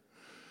there.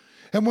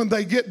 And when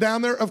they get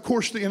down there, of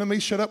course, the enemy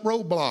set up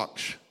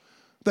roadblocks.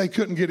 They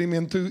couldn't get him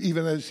in through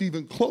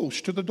even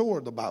close to the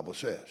door, the Bible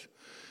says.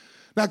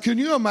 Now, can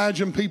you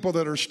imagine people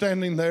that are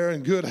standing there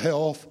in good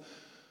health,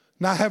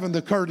 not having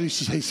the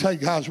courtesy to say,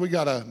 guys, we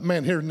got a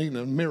man here needing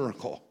a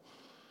miracle.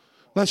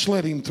 Let's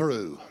let him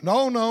through.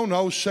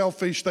 No,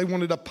 selfish. They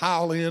wanted to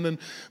pile in and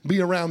be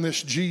around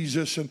this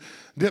Jesus, and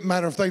didn't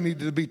matter if they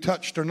needed to be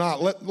touched or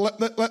not. Let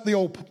the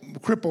old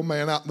crippled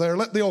man out there,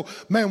 let the old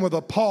man with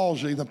a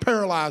palsy, the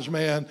paralyzed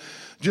man,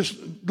 just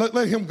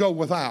let him go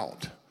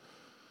without.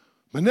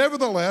 But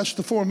nevertheless,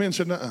 the 4 men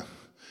said, no,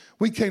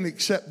 we can't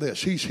accept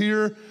this. He's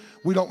here.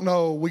 We don't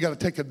know. We got to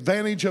take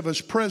advantage of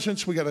his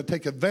presence. We got to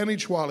take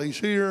advantage while he's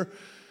here.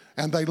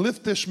 And they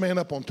lift this man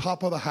up on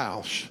top of the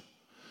house,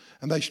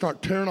 and they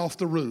start tearing off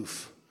the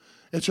roof.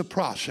 It's a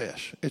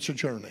process. It's a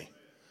journey.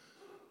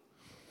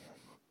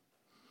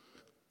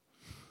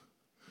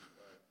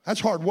 That's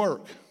hard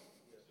work.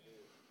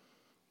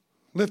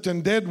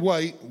 Lifting dead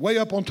weight way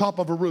up on top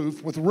of a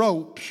roof with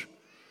ropes,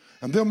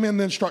 and them men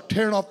then start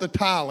tearing off the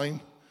tiling,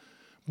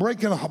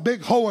 breaking a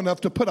big hole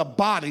enough to put a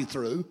body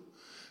through,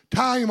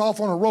 tie him off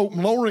on a rope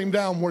and lower him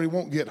down where he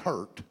won't get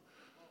hurt.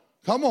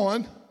 Come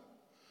on.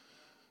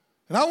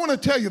 And I want to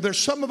tell you, there's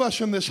some of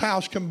us in this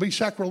house can be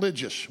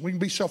sacrilegious. We can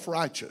be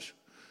self-righteous.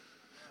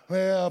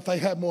 Well, if they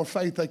had more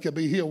faith, they could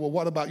be healed. Well,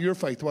 what about your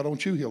faith? Why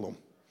don't you heal them?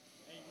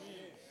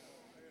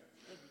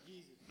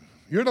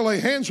 You're to lay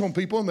hands on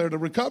people and they're to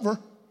recover.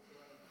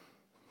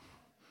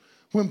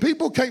 When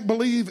people can't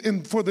believe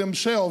in for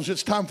themselves,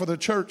 it's time for the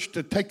church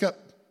to take up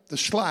the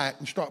slack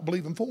and start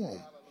believing for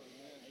them.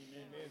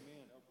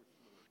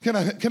 Can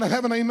I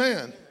have an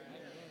amen?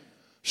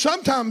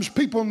 Sometimes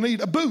people need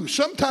a boost.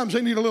 Sometimes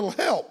they need a little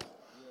help.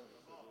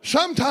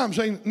 Sometimes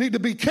they need to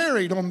be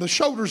carried on the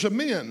shoulders of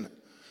men.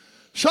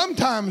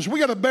 Sometimes we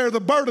got to bear the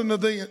burden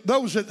of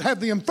those that have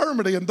the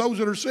infirmity and those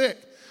that are sick.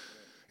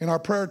 In our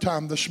prayer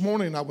time this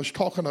morning, I was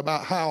talking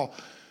about how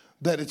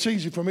that it's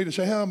easy for me to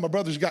say, my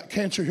brother's got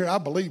cancer here. I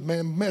believe,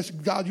 man,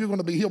 God, you're going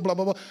to be healed, blah,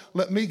 blah, blah.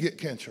 Let me get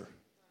cancer.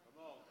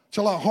 It's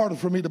a lot harder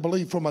for me to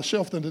believe for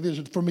myself than it is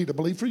for me to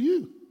believe for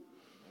you.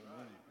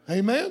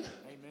 Amen?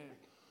 Amen.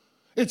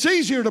 It's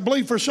easier to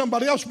believe for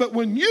somebody else, but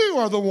when you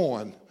are the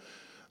one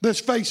that's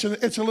facing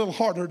it, it's a little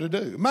harder to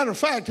do. Matter of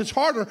fact, it's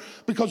harder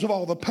because of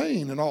all the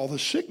pain and all the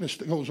sickness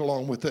that goes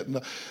along with it,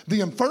 and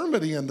the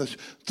infirmity and the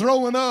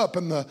throwing up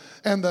and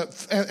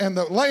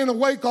the laying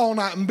awake all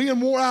night and being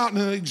wore out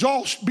and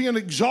being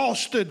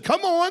exhausted.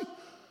 Come on.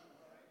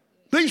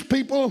 These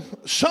people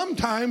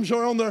sometimes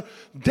are on their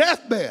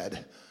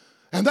deathbed,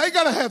 and they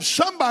got to have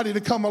somebody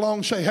to come along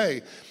and say,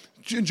 hey,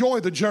 enjoy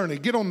the journey.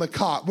 Get on the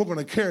cot. We're going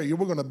to carry you.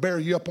 We're going to bear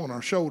you up on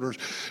our shoulders.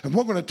 And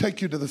we're going to take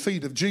you to the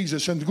feet of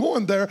Jesus. And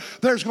going there,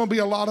 there's going to be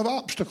a lot of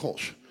obstacles.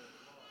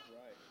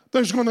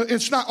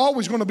 It's not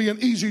always going to be an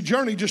easy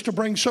journey just to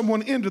bring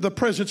someone into the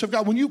presence of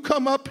God. When you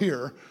come up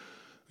here,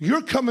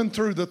 you're coming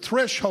through the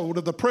threshold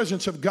of the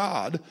presence of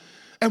God.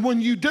 And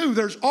when you do,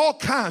 there's all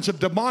kinds of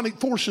demonic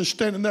forces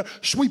standing there,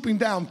 sweeping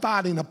down,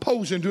 fighting,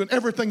 opposing, doing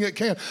everything it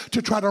can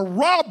to try to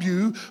rob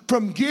you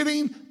from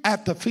getting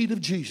at the feet of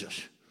Jesus.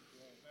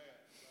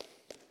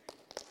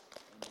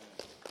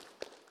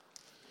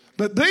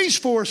 But these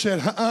 4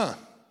 said,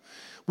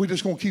 we're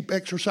just going to keep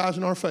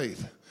exercising our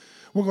faith.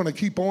 We're going to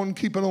keep on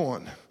keeping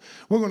on.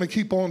 We're going to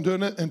keep on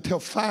doing it until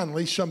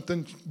finally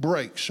something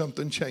breaks,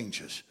 something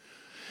changes.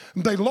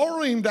 And they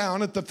lower him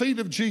down at the feet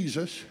of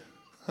Jesus.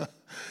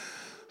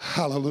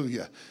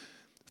 Hallelujah.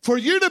 For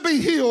you to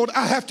be healed,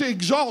 I have to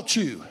exalt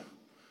you.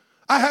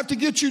 I have to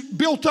get you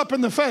built up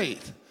in the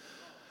faith.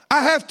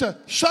 I have to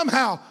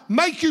somehow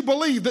make you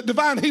believe that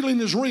divine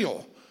healing is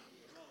real.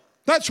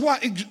 That's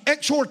what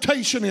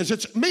exhortation is.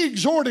 It's me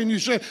exhorting you,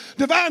 say,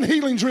 divine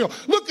healing's real.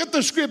 Look at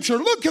the scripture.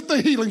 Look at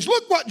the healings.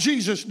 Look what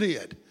Jesus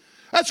did.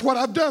 That's what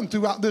I've done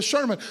throughout this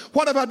sermon.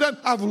 What have I done?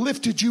 I've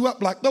lifted you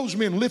up like those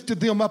men lifted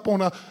them up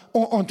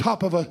on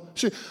top of a...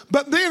 See,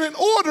 but then in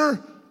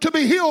order to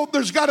be healed,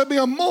 there's got to be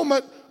a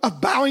moment of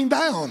bowing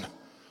down.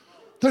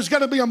 There's got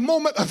to be a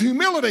moment of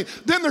humility.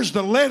 Then there's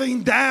the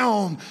letting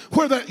down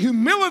where that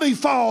humility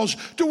falls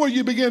to where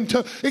you begin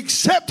to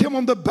accept him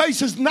on the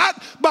basis,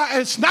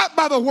 it's not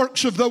by the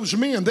works of those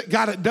men that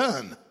got it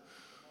done.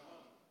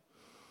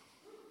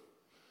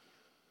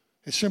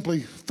 It's simply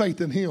faith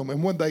in him.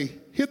 And when they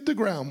hit the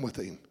ground with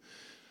him,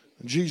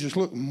 Jesus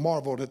looked and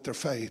marveled at their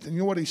faith. And you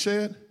know what he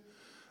said?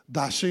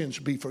 Thy sins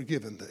be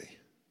forgiven thee.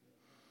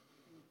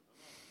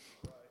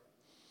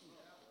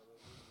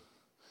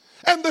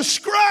 And the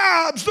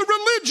scribes, the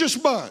religious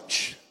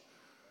bunch,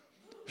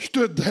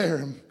 stood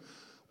there.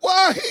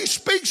 Why, he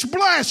speaks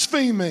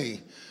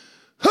blasphemy.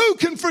 Who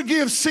can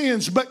forgive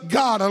sins but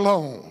God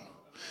alone?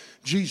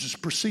 Jesus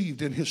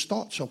perceived in his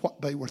thoughts of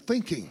what they were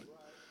thinking.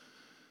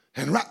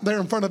 And right there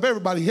in front of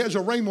everybody, he has a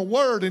rhema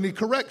word and he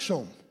corrects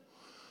them.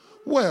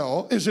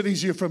 Well, is it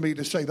easier for me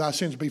to say, thy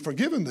sins be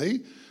forgiven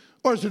thee?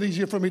 Or is it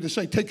easier for me to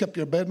say, take up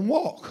your bed and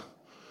walk?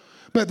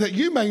 But that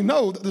you may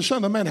know that the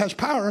Son of Man has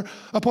power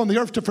upon the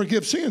earth to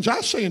forgive sins,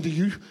 I say unto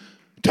you,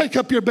 take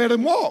up your bed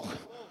and walk.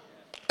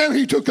 And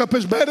he took up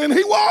his bed and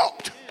he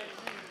walked.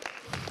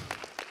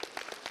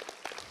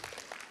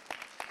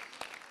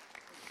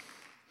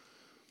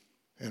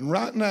 And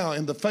right now,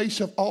 in the face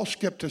of all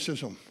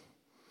skepticism,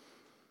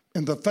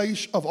 in the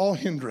face of all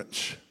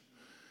hindrance,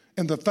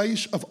 in the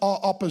face of all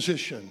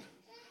opposition,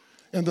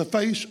 in the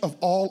face of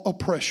all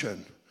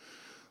oppression,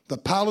 the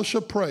palace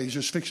of praise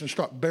is fixing to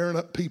start bearing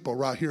up people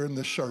right here in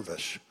this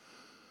service.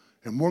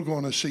 And we're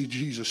going to see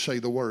Jesus say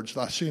the words,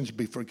 thy sins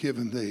be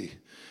forgiven thee.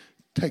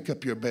 Take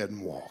up your bed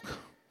and walk.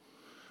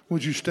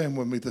 Would you stand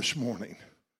with me this morning?